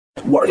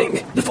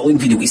Warning, the following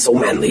video is so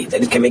manly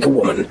that it can make a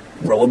woman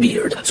grow a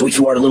beard. So if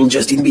you are a little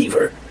Justin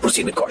Bieber,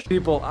 proceed with caution.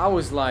 People, I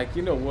was like,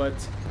 you know what?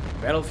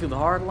 Battlefield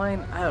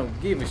Hardline? I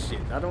don't give a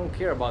shit. I don't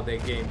care about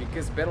that game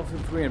because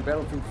Battlefield 3 and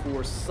Battlefield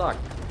 4 suck.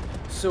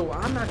 So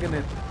I'm not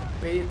gonna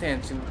pay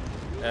attention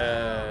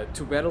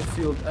to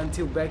Battlefield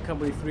until Bad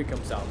Company 3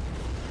 comes out.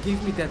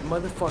 Give me that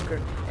motherfucker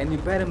and you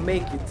better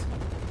make it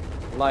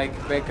like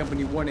Bad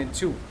Company 1 and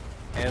 2.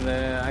 And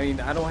I mean,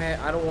 I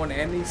don't want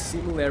any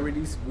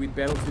similarities with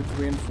Battlefield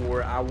 3 and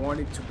 4. I want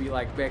it to be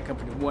like Bad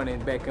Company 1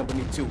 and Bad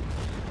Company 2.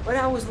 But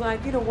I was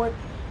like, you know what?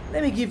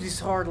 Let me give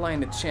this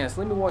Hardline a chance.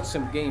 Let me watch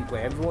some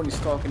gameplay. Everyone is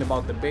talking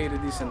about the beta,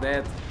 this and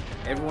that.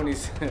 Everyone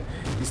is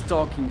is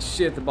talking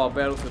shit about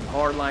Battlefield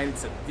Hardline.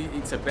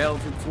 It's a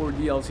Battlefield 4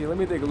 DLC. Let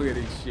me take a look at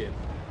this shit.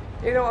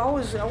 You know, I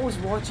was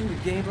watching the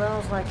gameplay. I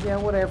was like, yeah,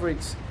 whatever.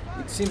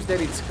 It seems that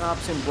it's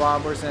cops and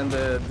robbers, and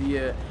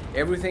the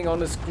everything on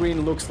the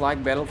screen looks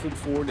like Battlefield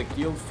 4. The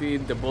kill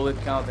feed, the bullet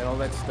count, and all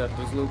that stuff.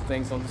 Those little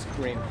things on the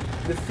screen.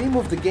 The theme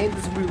of the game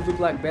doesn't really look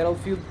like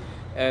Battlefield.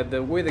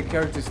 The way the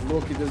characters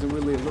look, it doesn't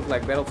really look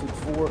like Battlefield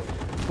 4,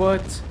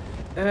 but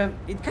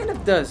it kind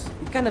of does.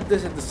 It kind of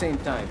does at the same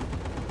time.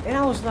 And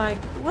I was like,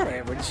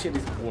 whatever, this shit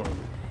is boring.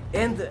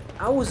 And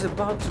I was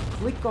about to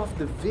click off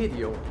the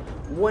video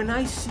when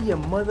I see a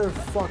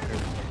motherfucker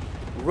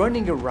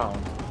running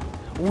around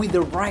with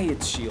a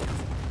riot shield.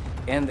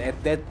 And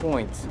at that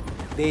point,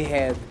 they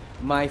had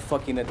my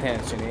fucking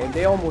attention, and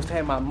they almost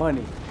had my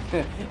money.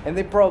 And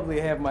they probably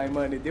have my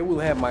money. They will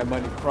have my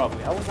money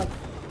probably. I was like,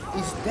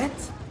 is that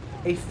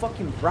a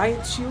fucking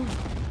riot shield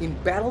in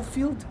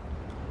Battlefield?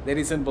 That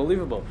is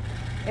unbelievable.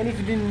 And if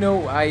you didn't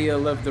know, I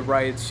love the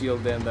riot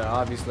shield, and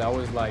obviously I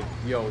was like,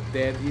 yo,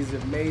 that is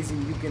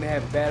amazing. You can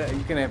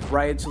have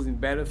riot shields in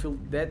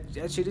Battlefield. That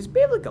shit is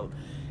biblical.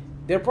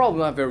 They're probably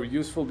not very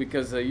useful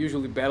because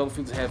usually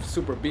Battlefields have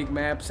super big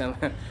maps, and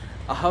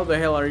how the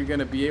hell are you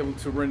gonna be able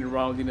to run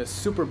around in a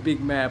super big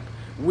map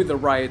with a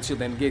riot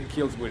shield and get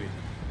kills with it?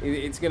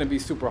 It's gonna be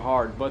super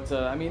hard, but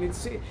I mean,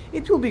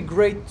 it will be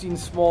great in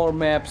smaller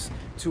maps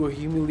to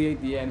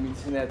humiliate the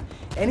enemies and that.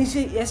 And it's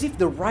as if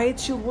the riot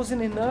shield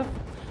wasn't enough.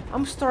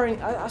 I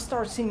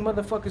start seeing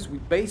motherfuckers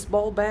with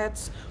baseball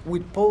bats,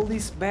 with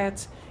police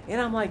bats, and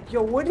I'm like,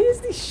 yo, what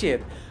is this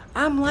shit?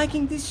 I'm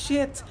liking this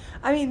shit.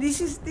 I mean,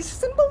 this is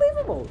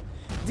unbelievable.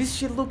 This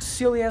shit looks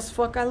silly as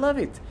fuck. I love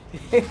it.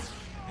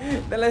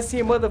 Then I see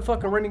a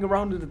motherfucker running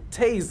around with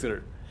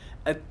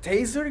a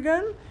taser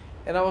gun,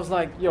 and I was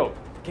like, yo,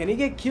 can he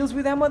get kills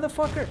with that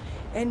motherfucker?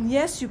 And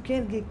yes, you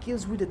can get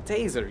kills with a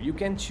taser. You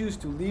can choose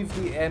to leave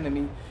the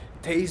enemy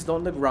tased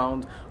on the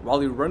ground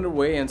while you run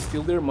away and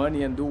steal their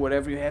money and do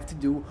whatever you have to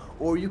do,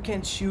 or you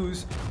can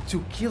choose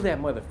to kill that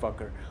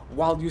motherfucker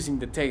while using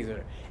the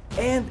taser.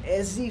 And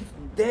as if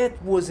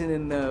that wasn't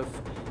enough,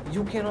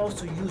 you can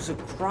also use a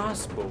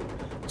crossbow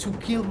to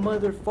kill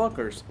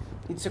motherfuckers.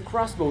 It's a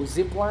crossbow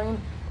zipline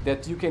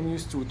that you can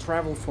use to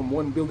travel from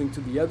one building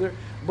to the other,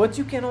 but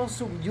you can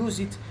also use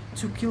it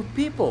to kill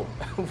people,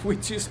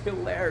 which is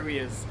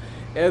hilarious.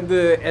 And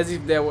as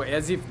if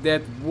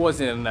that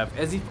wasn't enough,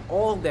 as if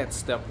all that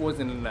stuff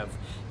wasn't enough,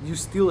 you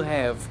still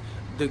have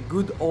the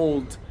good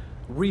old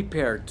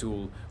repair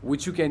tool,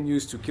 which you can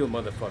use to kill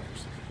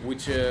motherfuckers,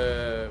 which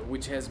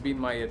has been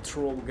my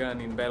troll gun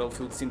in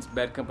Battlefield since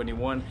Bad Company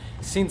 1.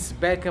 Since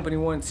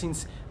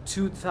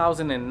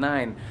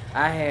 2009,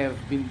 I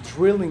have been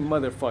drilling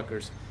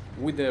motherfuckers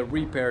with the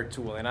repair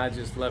tool, and I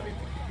just love it.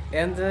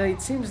 And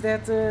it seems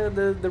that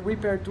the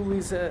repair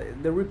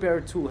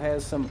tool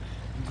has some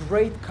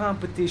great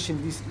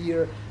competition this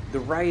year. The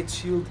riot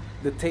shield,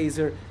 the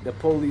taser, the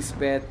police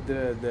bat,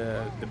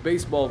 the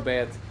baseball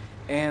bat,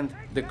 and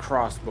the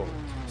crossbow.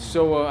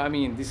 So I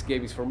mean, this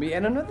game is for me.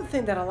 And another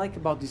thing that I like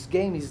about this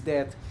game is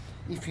that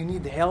if you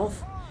need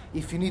health,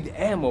 if you need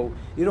ammo,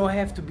 you don't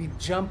have to be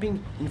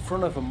jumping in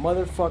front of a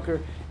motherfucker,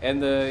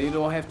 and you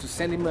don't have to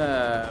send him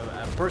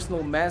a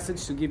personal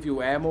message to give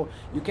you ammo.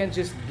 You can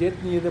just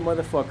get near the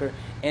motherfucker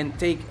and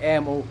take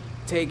ammo,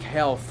 take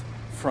health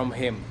from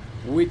him,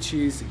 which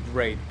is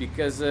great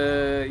because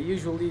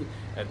usually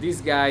these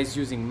guys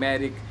using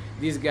medic,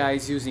 these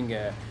guys using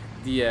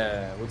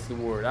what's the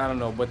word? I don't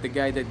know, but the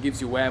guy that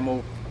gives you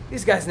ammo,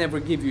 these guys never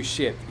give you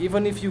shit.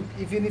 Even if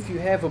you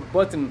have a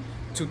button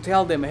to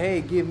tell them, hey,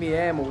 give me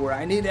ammo, or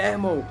I need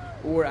ammo,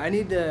 or I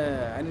need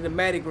a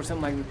medic or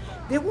something like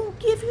that, they won't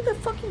give you the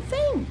fucking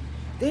thing.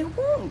 They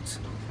won't.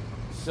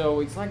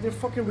 So it's like they're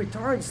fucking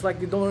retarded. It's like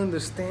they don't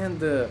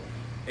understand the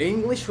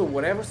English or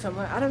whatever.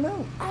 Something like, I don't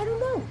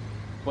know.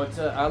 But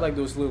I like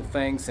those little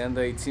things, and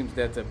it seems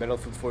that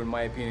Battlefield 4, in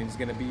my opinion, is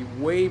gonna be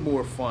way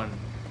more fun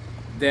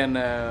than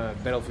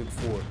Battlefield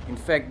 4. In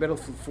fact,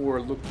 Battlefield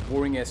 4 looked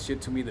boring as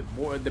shit to me.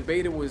 The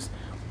beta was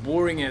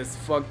boring as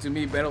fuck to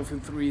me.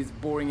 Battlefield 3 is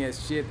boring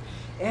as shit.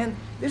 And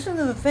there's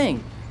another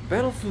thing.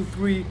 Battlefield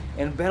 3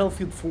 and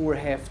Battlefield 4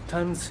 have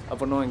tons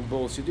of annoying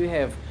bullshit. You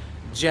have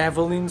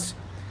javelins,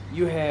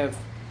 you have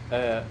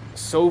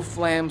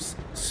SOFLAMs,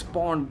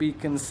 spawn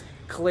beacons,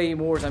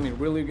 claymores. I mean,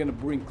 really, you're gonna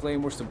bring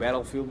claymores to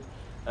Battlefield?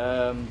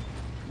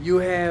 You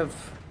have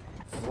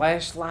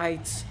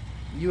flashlights,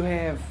 you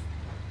have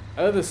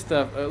other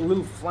stuff,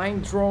 little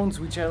flying drones,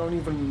 which I don't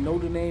even know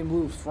the name,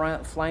 little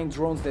flying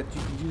drones that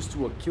you could use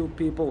to kill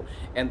people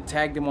and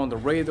tag them on the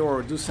radar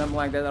or do something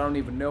like that. I don't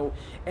even know.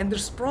 And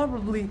there's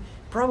probably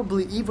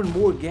even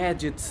more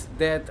gadgets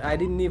that I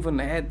didn't even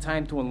had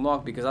time to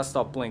unlock because I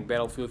stopped playing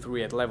Battlefield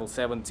 3 at level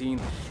 17,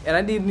 and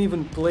I didn't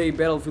even play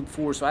Battlefield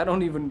 4, so I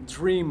don't even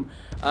dream,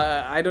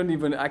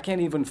 I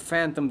can't even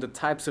fathom the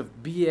types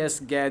of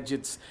BS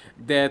gadgets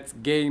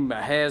that game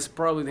has.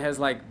 Probably it has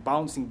like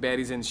bouncing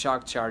baddies and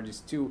shock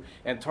charges too,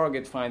 and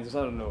target finders,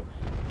 I don't know.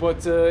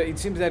 But it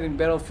seems that in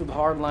Battlefield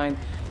Hardline,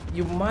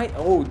 you might,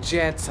 oh,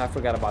 jets, I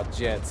forgot about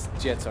jets.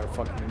 Jets are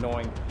fucking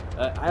annoying.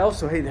 I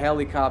also hate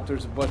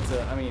helicopters, but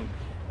I mean,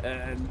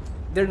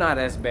 they're not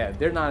as bad.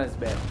 They're not as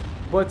bad.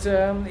 But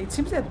it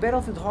seems that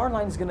Battlefield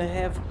Hardline is gonna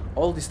have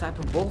all this type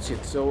of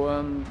bullshit. So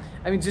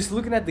I mean, just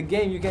looking at the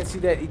game, you can see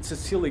that it's a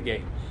silly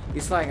game.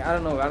 It's like, I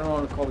don't know, I don't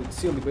want to call it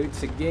silly, but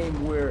it's a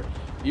game where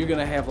you're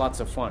gonna have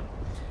lots of fun.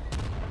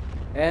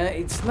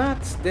 It's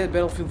not that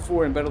Battlefield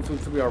 4 and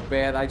Battlefield 3 are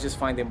bad. I just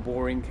find them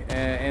boring.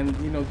 And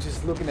you know,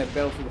 just looking at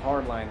Battlefield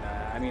Hardline,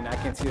 I mean, I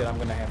can see that I'm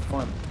gonna have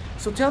fun.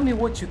 So tell me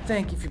what you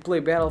think if you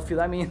play Battlefield.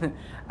 I mean,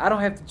 I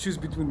don't have to choose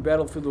between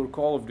Battlefield or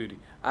Call of Duty.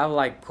 I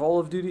like Call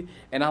of Duty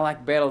and I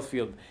like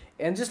Battlefield.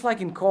 And just like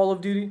in Call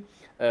of Duty,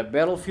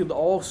 Battlefield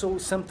also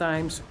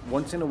sometimes,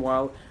 once in a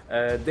while,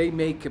 they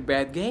make a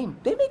bad game.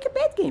 They make a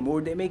bad game,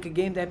 or they make a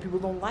game that people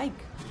don't like.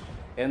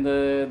 And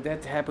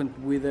that happened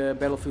with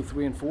Battlefield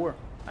 3 and 4.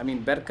 I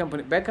mean, Bad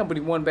Company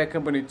 1, Bad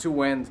Company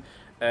 2, and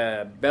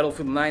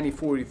Battlefield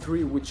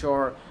 9043, which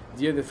are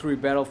the other three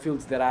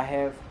Battlefields that I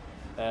have.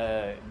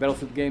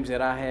 Battlefield games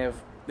that I have,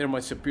 they're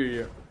much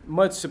superior.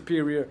 Much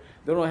superior.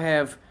 They don't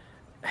have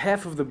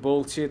half of the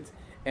bullshit,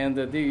 and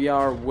they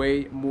are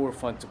way more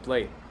fun to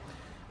play.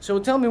 So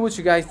tell me what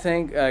you guys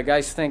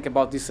think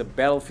about this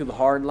Battlefield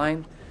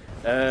Hardline.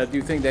 Do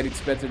you think that it's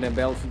better than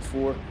Battlefield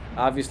 4?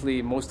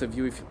 Obviously, most of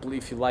you,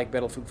 if you like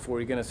Battlefield 4,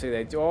 you're gonna say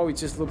that, oh, it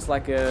just looks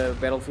like a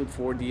Battlefield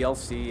 4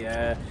 DLC,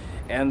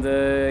 and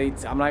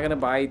I'm not gonna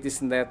buy it, this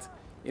and that.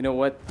 You know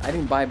what? I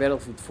didn't buy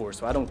Battlefield 4,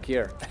 so I don't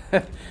care.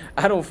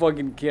 I don't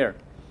fucking care.